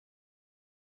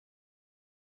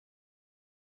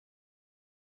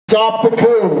Stop the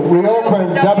coup,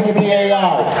 reopen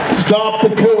WBAI. Stop the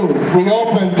coup,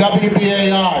 reopen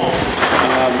WBAI.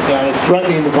 And it's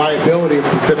threatening the viability of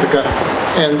Pacifica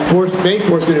and may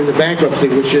force it into bankruptcy,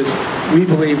 which is, we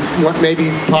believe, maybe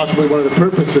possibly one of the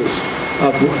purposes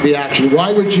of the action.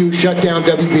 Why would you shut down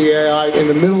WBAI in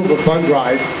the middle of a fund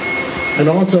drive and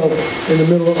also in the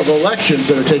middle of elections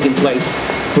that are taking place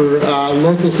for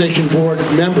local station board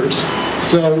members?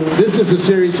 So this is a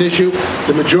serious issue.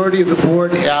 The majority of the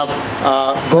board have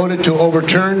voted to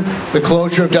overturn the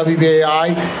closure of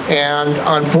WBAI, and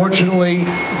unfortunately,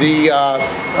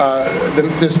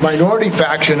 this minority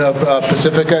faction of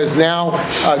Pacifica is now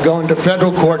going to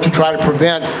federal court to try to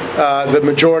prevent the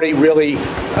majority really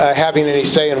having any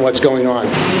say in what's going on.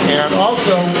 And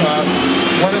also,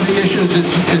 one of the issues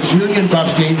is union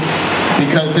busting,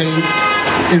 because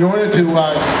in order to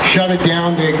shut it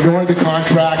down, they ignored the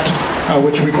contract,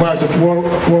 which requires a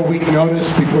four-week notice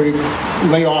before you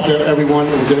lay off everyone.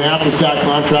 It was an after-SAT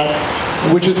contract,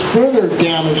 which is further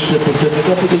damage to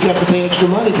Pacifica because you have to pay extra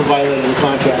money for violating the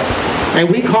contract. And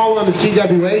we call on the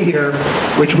CWA here,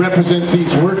 which represents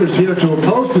these workers here, to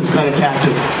oppose this kind of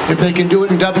tactic. If they can do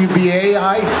it in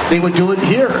WBAI, they would do it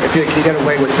here if they can get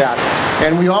away with that.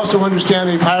 And we also understand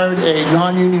they've hired a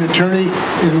non-union attorney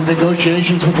in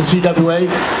negotiations with the CWA,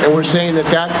 and we're saying that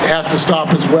that has to stop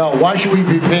as well. Why should we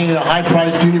be paying a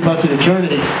high-priced union-busted attorney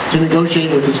to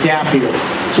negotiate with the staff here?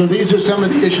 So these are some of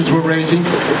the issues we're raising.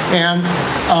 And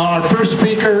our first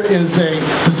speaker is a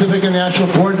Pacifica National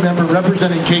Board member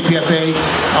representing KPFA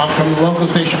from the local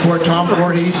station board, Tom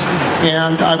Vorhees.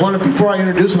 And I want to, before I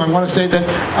introduce him, I want to say that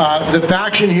the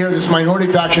faction here, this minority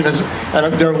faction, is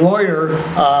their lawyer,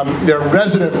 their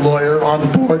resident lawyer on the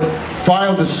board,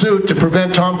 filed a suit to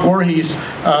prevent Tom Vorhees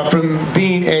from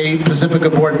being a Pacifica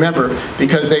board member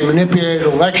because they manipulated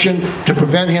an election to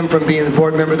prevent him from being the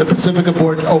board member. The Pacifica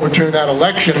board overturned that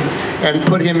election and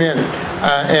put him in.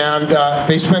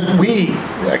 They spent,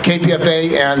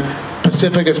 KPFA and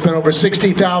Pacifica spent over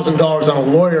 $60,000 on a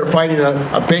lawyer fighting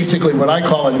basically what I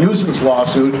call a nuisance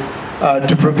lawsuit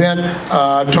to prevent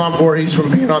Tom Vorhees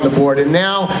from being on the board. And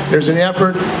now there's an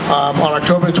effort on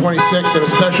October 26th at a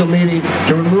special meeting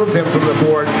to remove him from the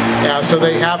board. So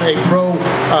they have a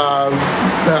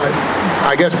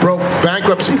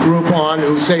pro-bankruptcy group on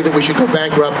who say that we should go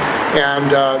bankrupt,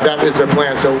 and that is their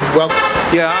plan. So, well.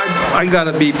 Yeah, I got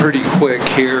to be pretty quick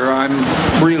here. I'm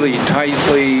really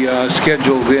tightly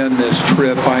scheduled in this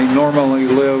trip. I normally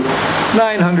live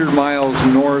 900 miles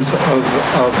north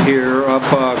of here, up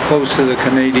close to the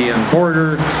Canadian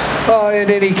border. In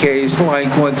any case, like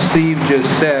what Steve just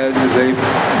said,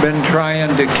 they've been trying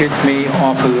to kick me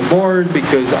off of the board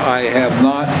because I have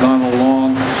not gone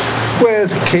along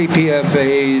with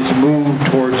KPFA's move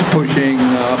towards pushing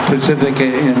Pacifica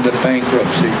into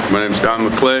bankruptcy. My name's Don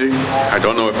McClain. I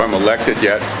don't know if I'm elected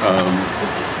yet,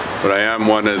 but I am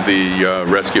one of the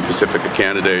Rescue Pacifica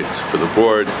candidates for the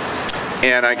board.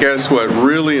 And I guess what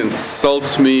really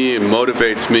insults me and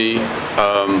motivates me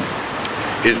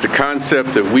is the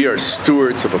concept that we are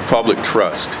stewards of a public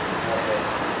trust.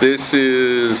 This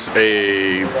is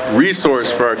a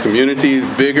resource for our community,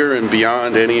 bigger and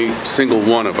beyond any single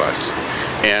one of us.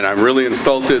 And I'm really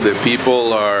insulted that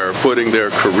people are putting their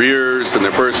careers and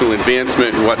their personal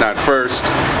advancement and whatnot first.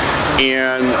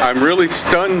 And I'm really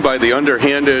stunned by the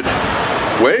underhanded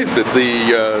ways that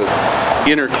the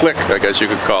inner clique, I guess you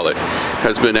could call it,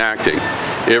 has been acting.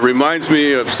 It reminds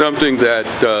me of something that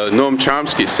Noam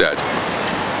Chomsky said,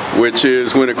 which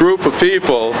is when a group of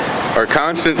people are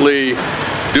constantly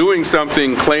doing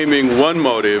something claiming one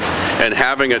motive and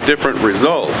having a different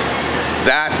result,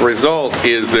 that result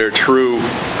is their true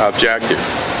objective.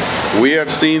 We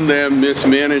have seen them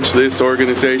mismanage this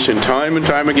organization time and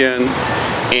time again,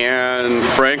 and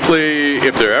frankly,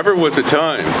 if there ever was a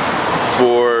time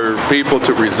for people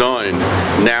to resign,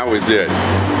 now is it.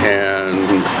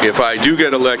 And if I do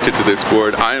get elected to this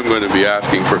board, I am going to be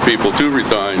asking for people to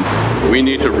resign. We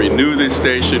need to renew this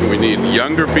station. We need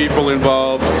younger people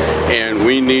involved, and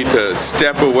we need to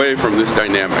step away from this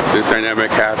dynamic. This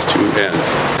dynamic has to end.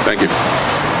 Thank you.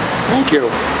 Thank you.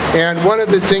 And one of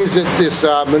the things that this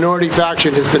minority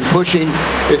faction has been pushing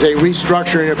is a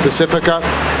restructuring of Pacifica.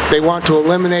 They want to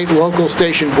eliminate local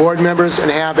station board members and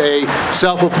have a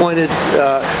self-appointed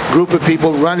group of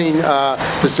people running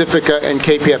Pacifica and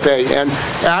KPFA. And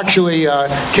actually,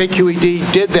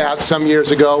 KQED did that some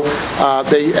years ago.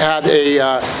 They had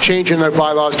a change in their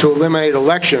bylaws to eliminate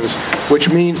elections, which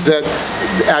means that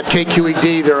at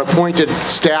KQED, they're appointed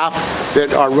staff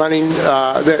that are running,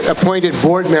 the appointed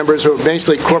board members who are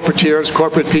basically corporateers,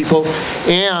 corporate people,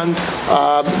 and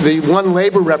the one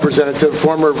labor representative,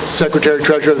 former Secretary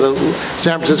Treasurer of the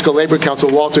San Francisco Labor Council,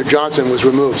 Walter Johnson, was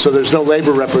removed. So there's no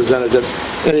labor representatives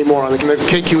anymore on the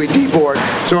KQED board.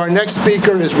 So our next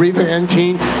speaker is Riva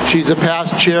Enteen. She's a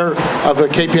past chair of a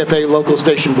KPFA local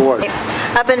station board.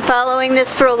 I've been following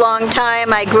this for a long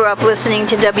time. I grew up listening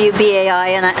to WBAI,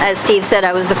 and as Steve said,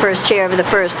 I was the first chair of the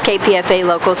first KPFA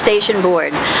local station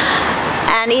board.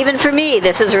 And even for me,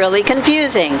 this is really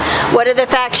confusing. What do the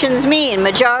factions mean?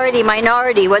 Majority,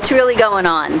 minority, what's really going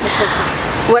on?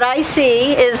 What I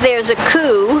see is there's a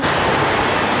coup,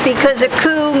 because a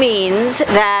coup means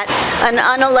that an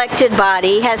unelected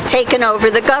body has taken over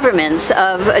the governments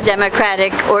of a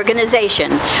democratic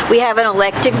organization. We have an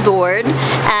elected board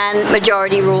and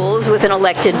majority rules with an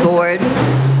elected board.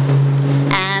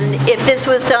 And if this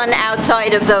was done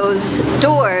outside of those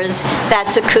doors,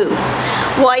 that's a coup.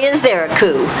 Why is there a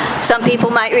coup? Some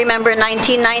people might remember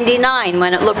 1999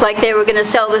 when it looked like they were going to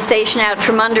sell the station out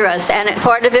from under us, and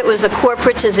part of it was the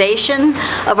corporatization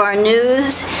of our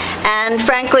news, and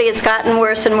frankly it's gotten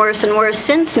worse and worse and worse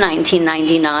since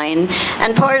 1999.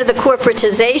 And part of the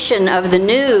corporatization of the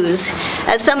news,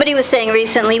 as somebody was saying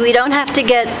recently, we don't have to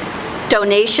get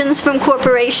donations from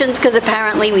corporations, because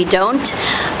apparently we don't.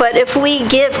 But if we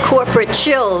give corporate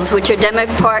shills, which are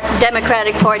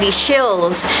Democratic Party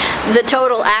shills, the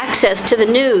total access to the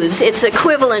news, it's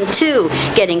equivalent to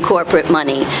getting corporate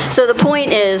money. So the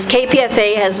point is,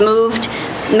 KPFA has moved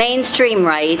mainstream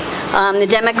right. The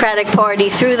Democratic Party,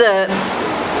 through the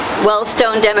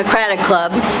Wellstone Democratic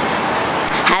Club,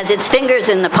 has its fingers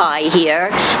in the pie here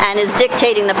and is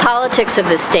dictating the politics of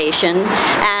the station.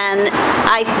 And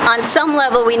on some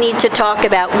level, we need to talk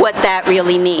about what that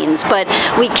really means. But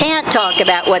we can't talk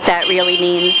about what that really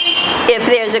means if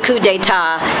there's a coup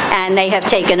d'etat and they have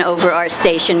taken over our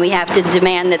station. We have to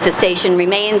demand that the station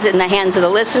remains in the hands of the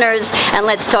listeners, and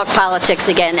let's talk politics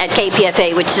again at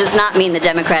KPFA, which does not mean the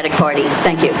Democratic Party.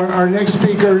 Thank you. Our next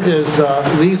speaker is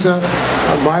Lisa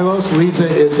Milos. Lisa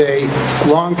is a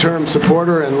long-term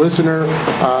supporter and listener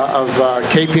of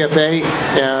KPFA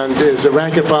and is a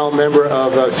rank-and-file member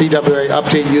of CWA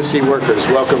UPTE UC Workers.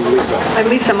 Welcome, Lisa. I'm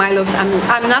Lisa Milos.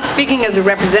 I'm not speaking as a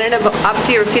representative of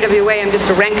UPTE or CWA. I'm just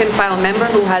a rank-and-file member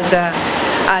who has an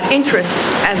interest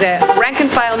as a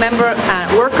rank-and-file member,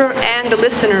 worker, and a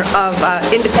listener of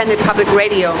independent public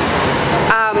radio.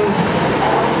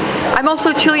 I'm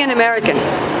also Chilean-American.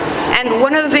 And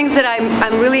one of the things that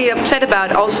I'm really upset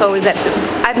about also is that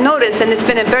I've noticed, and it's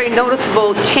been a very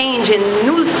noticeable change in the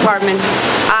news department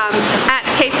at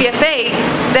KPFA,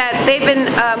 that they've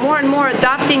been more and more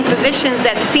adopting positions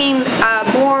that seem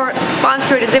more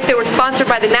sponsored, as if they were sponsored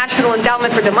by the National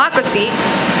Endowment for Democracy,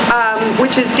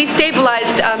 which has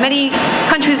destabilized many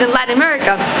countries in Latin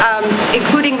America,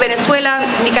 including Venezuela,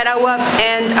 Nicaragua,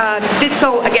 and did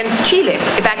so against Chile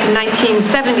back in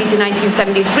 1970 to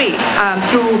 1973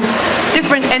 through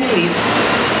different entities.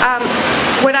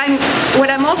 What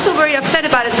I'm also very upset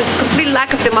about is this complete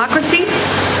lack of democracy.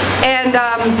 And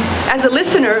as a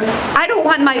listener, I don't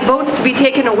want my votes to be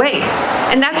taken away.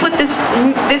 And that's what this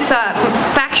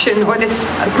faction or this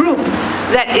group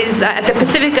that is at the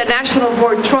Pacifica National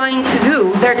Board trying to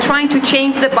do. They're trying to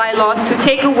change the bylaws to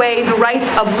take away the rights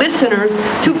of listeners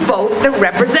to vote their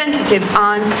representatives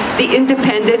on the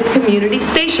independent community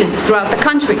stations throughout the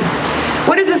country.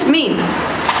 What does this mean?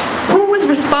 Who was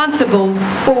responsible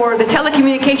for the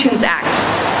Telecommunications Act?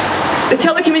 The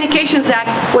Telecommunications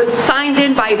Act was signed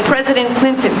in by President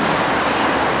Clinton.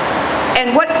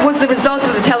 And what was the result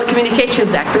of the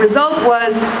Telecommunications Act? The result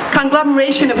was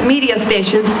conglomeration of media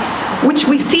stations, which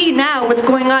we see now what's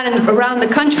going on around the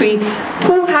country.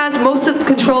 Who has most of the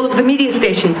control of the media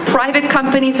station? Private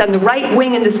companies, and the right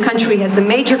wing in this country has the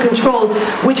major control,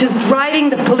 which is driving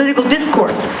the political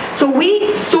discourse. So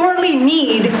we sorely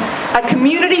need a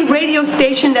community radio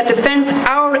station that defends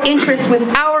our interests with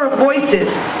our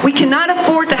voices. We cannot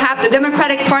afford to have the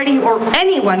Democratic Party or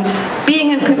anyone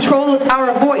being in control of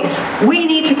our voice. We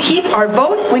need to keep our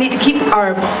vote, we need to keep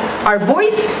our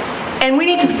voice, and we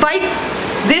need to fight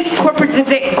this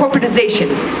corporatization.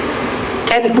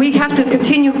 And we have to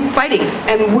continue fighting.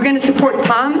 And we're going to support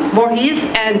Tom Vorhees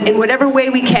and in whatever way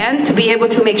we can to be able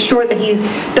to make sure that he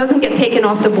doesn't get taken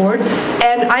off the board.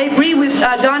 And I agree with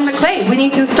Don McClain. We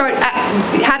need to start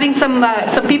having some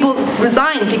people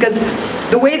resign, because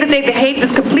the way that they behaved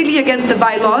is completely against the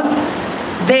bylaws.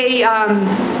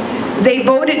 They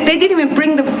voted. They didn't even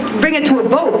bring it to a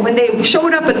vote. When they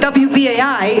showed up at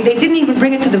WBAI, they didn't even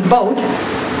bring it to the vote.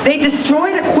 They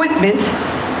destroyed equipment.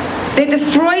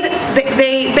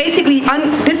 They basically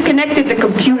disconnected the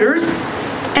computers,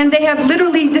 and they have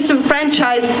literally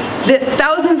disenfranchised the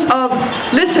thousands of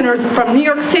listeners from New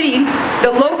York City,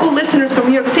 the local listeners from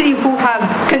New York City who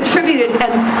have contributed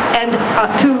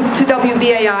to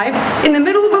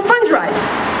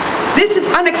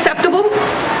unacceptable,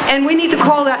 and we need to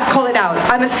call it out.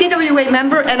 I'm a CWA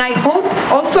member, and I hope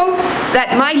also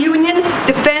that my union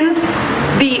defends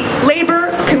the Labor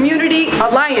Community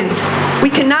Alliance. We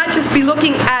cannot just be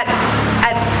looking at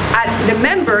the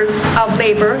members of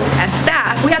labor as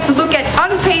staff. We have to look at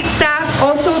unpaid staff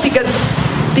also, because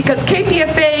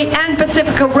KPFA and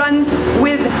Pacifica runs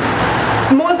with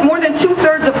more than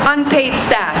 2/3 of unpaid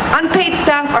staff. Unpaid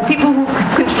staff are people who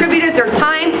contributed their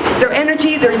time, their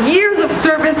energy, their years of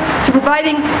service to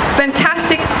providing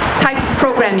fantastic type of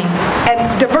programming and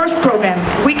diverse programming.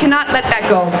 We cannot let that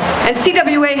go. And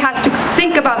CWA has to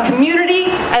think about community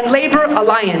and labor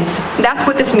alliance. That's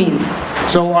what this means.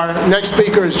 So our next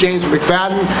speaker is James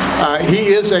McFadden. He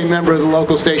is a member of the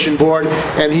local station board,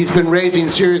 and he's been raising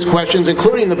serious questions,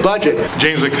 including the budget.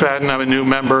 James McFadden, I'm a new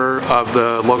member of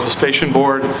the local station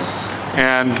board,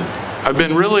 and I've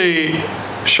been really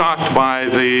shocked by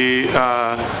the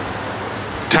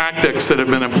tactics that have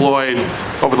been employed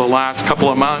over the last couple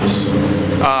of months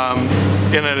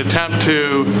in an attempt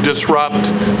to disrupt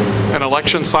an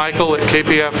election cycle at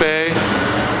KPFA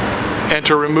and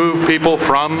to remove people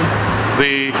from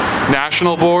the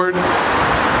national board.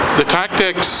 The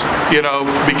tactics,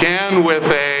 began with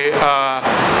a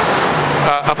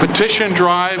petition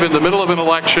drive in the middle of an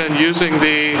election, using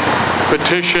the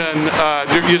petition,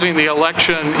 using the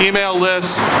election email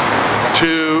list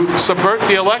to subvert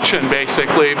the election,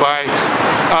 basically, by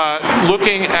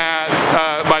looking at,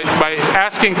 by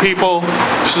asking people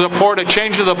to support a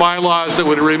change of the bylaws that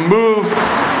would remove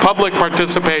public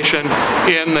participation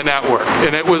in the network.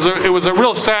 And it was a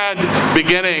real sad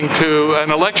beginning to an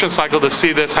election cycle to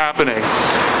see this happening.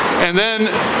 And then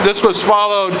this was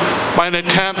followed by an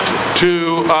attempt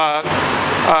to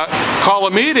call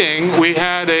a meeting. We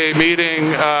had a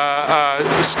meeting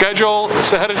scheduled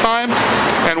ahead of time,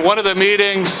 and one of the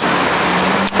meetings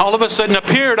all of a sudden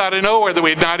appeared out of nowhere that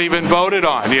we'd not even voted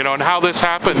on, and how this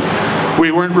happened,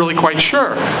 we weren't really quite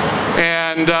sure.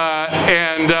 And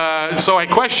so I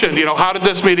questioned, how did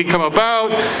this meeting come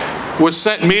about? Was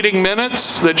sent meeting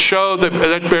minutes that showed that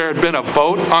there had been a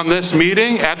vote on this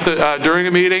meeting during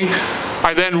a meeting.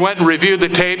 I then went and reviewed the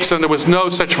tapes, and there was no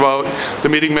such vote. The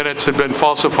meeting minutes had been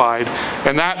falsified,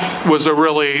 and that was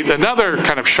another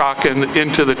kind of shock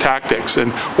into the tactics.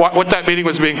 And what that meeting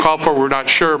was being called for, we're not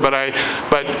sure.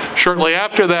 But shortly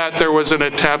after that, there was an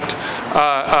attempt.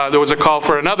 There was a call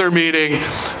for another meeting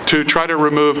to try to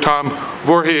remove Tom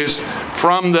Vorhees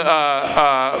from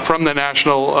the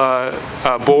national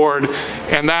board,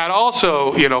 and that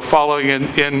also, following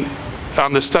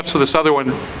on the steps of this other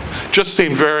one, just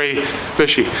seemed very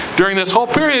fishy. During this whole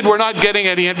period, we're not getting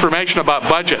any information about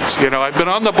budgets. I've been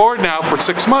on the board now for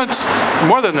 6 months,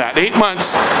 more than that, 8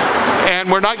 months,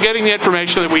 and we're not getting the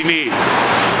information that we need.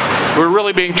 We're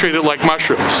really being treated like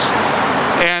mushrooms,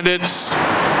 and it's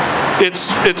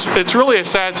really a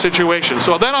sad situation.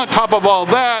 So then, on top of all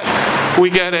that, we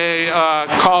get a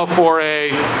call for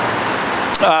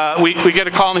we get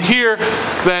a call in here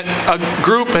that a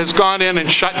group has gone in and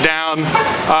shut down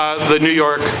the New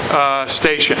York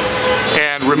station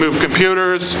and removed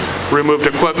computers, removed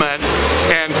equipment,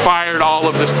 and fired all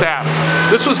of the staff.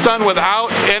 This was done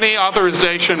without any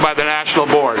authorization by the national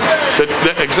board.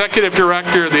 The executive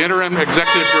director, the interim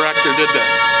executive director did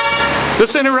this.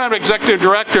 This interim executive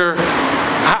director,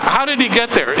 how did he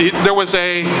get there? There was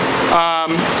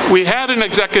we had an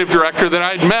executive director that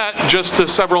I'd met just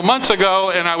several months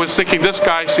ago, and I was thinking, this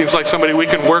guy seems like somebody we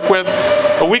can work with.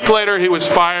 A week later, he was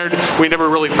fired. We never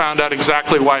really found out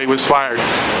exactly why he was fired.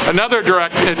 Another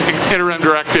interim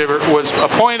director was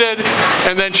appointed,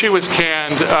 and then she was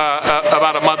canned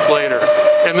about a month later.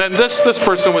 And then this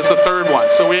person was the third one.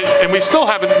 So we still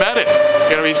haven't met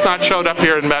him. He's not showed up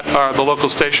here and met the local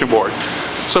station board.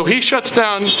 So he shuts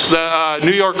down the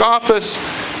New York office,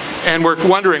 and we're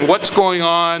wondering what's going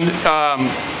on.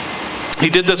 He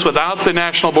did this without the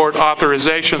national board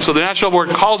authorization. So the national board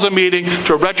calls a meeting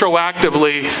to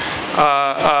retroactively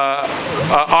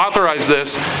authorize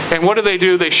this. And what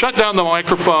do? They shut down the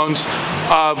microphones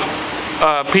of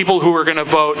people who are going to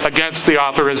vote against the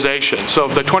authorization. So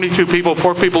of the 22 people,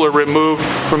 4 people are removed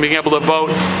from being able to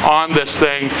vote on this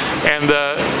thing, and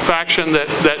the faction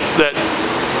that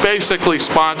basically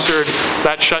sponsored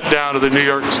that shutdown of the New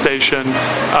York station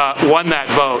won that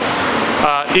vote,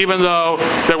 even though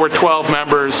there were 12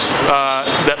 members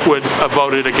that would have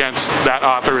voted against that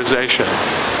authorization.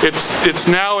 It's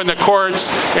now in the courts,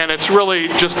 and it's really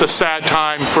just a sad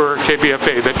time for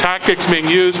KPFA. The tactics being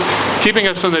used, keeping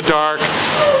us in the dark,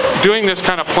 doing this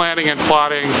kind of planning and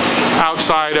plotting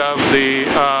outside of the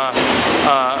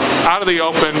out of the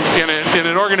open in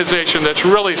an organization that's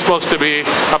really supposed to be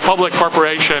a public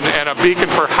corporation and a beacon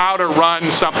for how to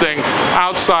run something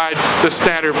outside the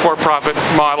standard for-profit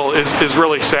model is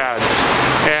really sad.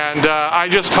 And I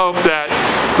just hope that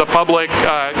the public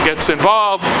gets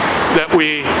involved, that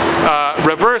we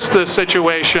reverse this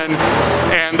situation,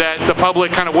 and that the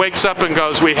public kind of wakes up and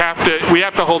goes, we have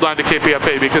to hold on to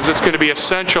KPFA because it's going to be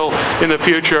essential in the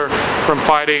future from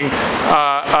fighting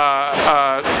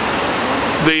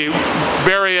the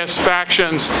various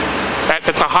factions at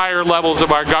the higher levels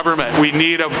of our government. We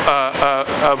need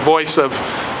a voice of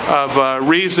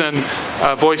reason,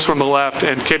 a voice from the left,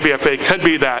 and KPFA could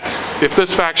be that. If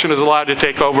this faction is allowed to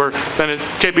take over, then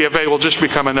KPFA will just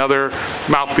become another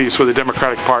mouthpiece for the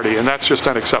Democratic Party, and that's just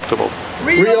unacceptable.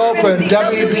 Reopen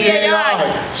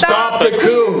WBAI. Stop the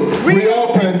coup.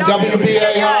 Reopen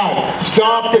WBAI.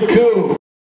 Stop the coup.